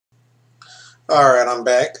All right, I'm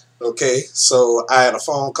back. Okay, so I had a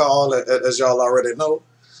phone call, as y'all already know,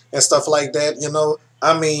 and stuff like that.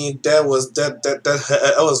 I mean, that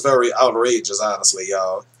was very outrageous, honestly,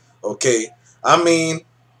 y'all. Okay, I mean,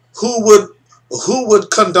 who would who would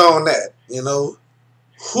condone that? Who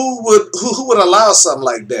would allow something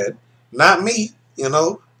like that? Not me.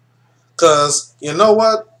 Cause you know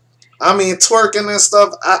what? I mean, twerking and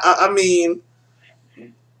stuff. I mean,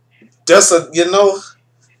 that's a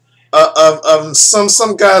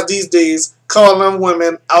some guys these days calling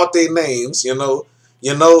women out their names. You know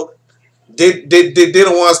they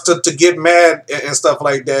don't want us to get mad and stuff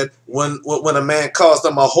like that when a man calls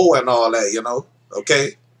them a hoe and all that.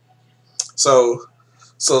 Okay. So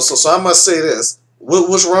so I must say this.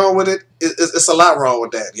 What's wrong with it? It's a lot wrong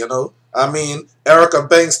with that. I mean, Erica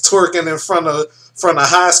Banks twerking in front of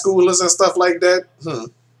high schoolers and stuff like that.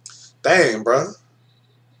 Dang, bro.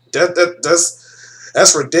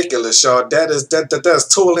 That's ridiculous, y'all. That's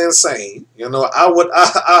totally insane. I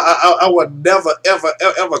would never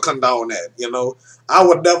ever condone that. I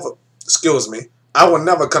would never. Excuse me. I would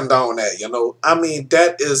never condone that. I mean,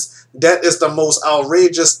 that is the most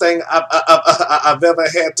outrageous thing I've ever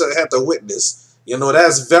had to witness.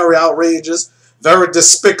 That's very outrageous, very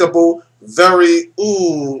despicable, very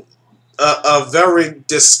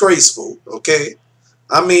disgraceful. Okay,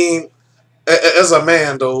 I mean, as a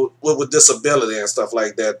man though, with disability and stuff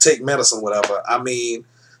like that, take medicine, whatever. I mean,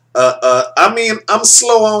 I'm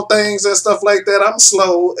slow on things and stuff like that. I'm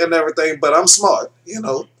slow and everything, but I'm smart.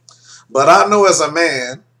 But I know as a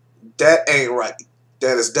man, that ain't right.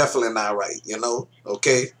 That is definitely not right.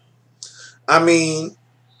 Okay. I mean,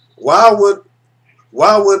 why would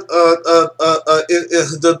the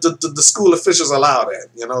school officials allow that?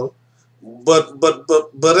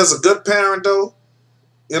 But as a good parent though,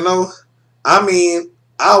 you know, I mean,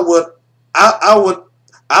 I would, I would,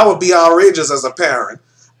 I would be outrageous as a parent.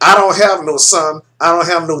 I don't have no son. I don't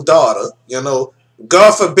have no daughter.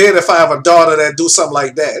 God forbid if I have a daughter that do something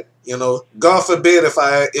like that. God forbid if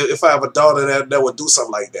I have a daughter that would do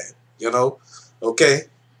something like that. Okay.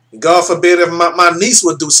 God forbid if my niece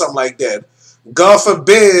would do something like that. God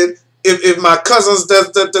forbid if my cousins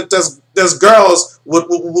that's girls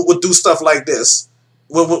would do stuff like this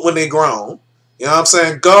when they grown. You know what I'm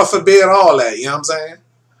saying? God forbid all that. You know what I'm saying?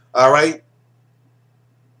 All right.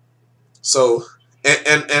 So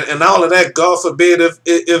and all of that. God forbid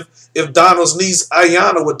if Donald's niece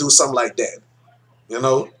Ayana would do something like that. You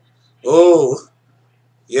know? Oh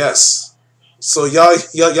yes. So y'all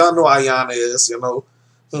know Ayana is.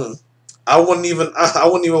 Hmm. I wouldn't even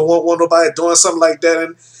want nobody doing something like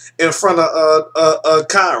that in front of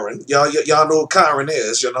Kyron. Y'all know who Kyron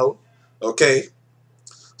is. Okay.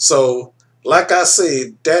 So, like I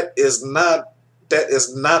said, that is not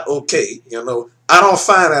okay. I don't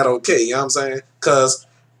find that okay. You know what I'm saying? Because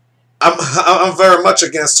I'm very much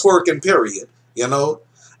against twerking. Period.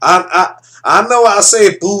 I know I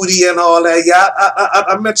say booty and all that. Yeah,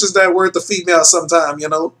 I mentions that word to female sometime.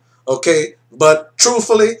 Okay, but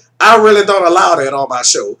truthfully, I really don't allow that on my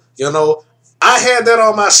show. I had that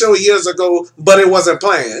on my show years ago, but it wasn't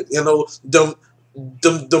planned. Them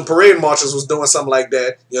parade marchers was doing something like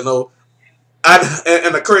that.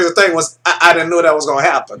 And the crazy thing was I didn't know that was gonna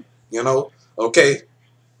happen. Okay.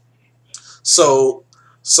 So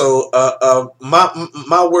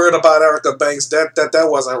my word about Erica Banks that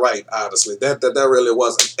wasn't right. Honestly, that really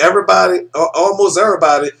wasn't. Everybody, almost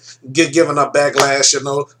everybody, get given a backlash.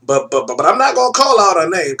 But I'm not gonna call out her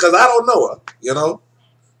name because I don't know her.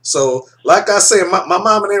 So, like I said, my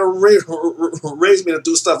mama didn't raise me to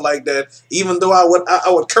do stuff like that. Even though I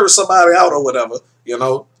would curse somebody out or whatever.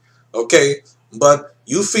 Okay. But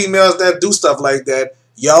you females that do stuff like that,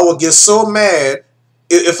 y'all will get so mad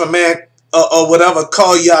if a man or whatever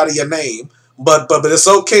call you out of your name. But it's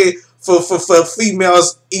okay for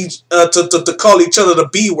females each to call each other the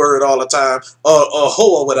B word all the time or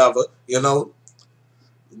hoe or whatever.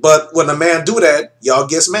 But when a man do that, y'all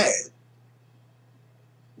gets mad.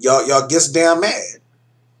 Y'all gets damn mad.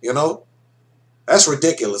 That's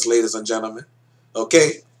ridiculous, ladies and gentlemen.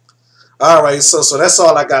 Okay. All right. So that's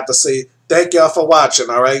all I got to say. Thank y'all for watching.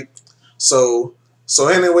 All right. So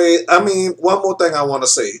anyway, I mean, one more thing I want to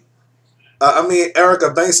say. I mean, Erica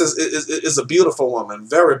Banks is a beautiful woman,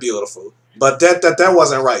 very beautiful. But that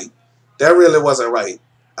wasn't right. That really wasn't right,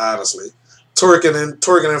 honestly. Twerking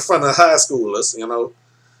in front of high schoolers.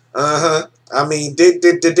 I mean, they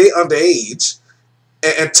underage.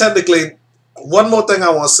 And technically, one more thing I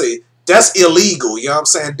want to say, that's illegal. You know what I'm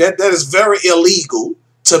saying? That is very illegal.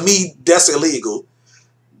 To me, that's illegal.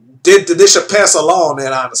 They should pass a law on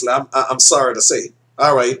that, honestly. I'm sorry to say.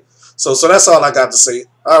 All right. So that's all I got to say.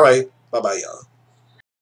 All right. Bye bye, y'all.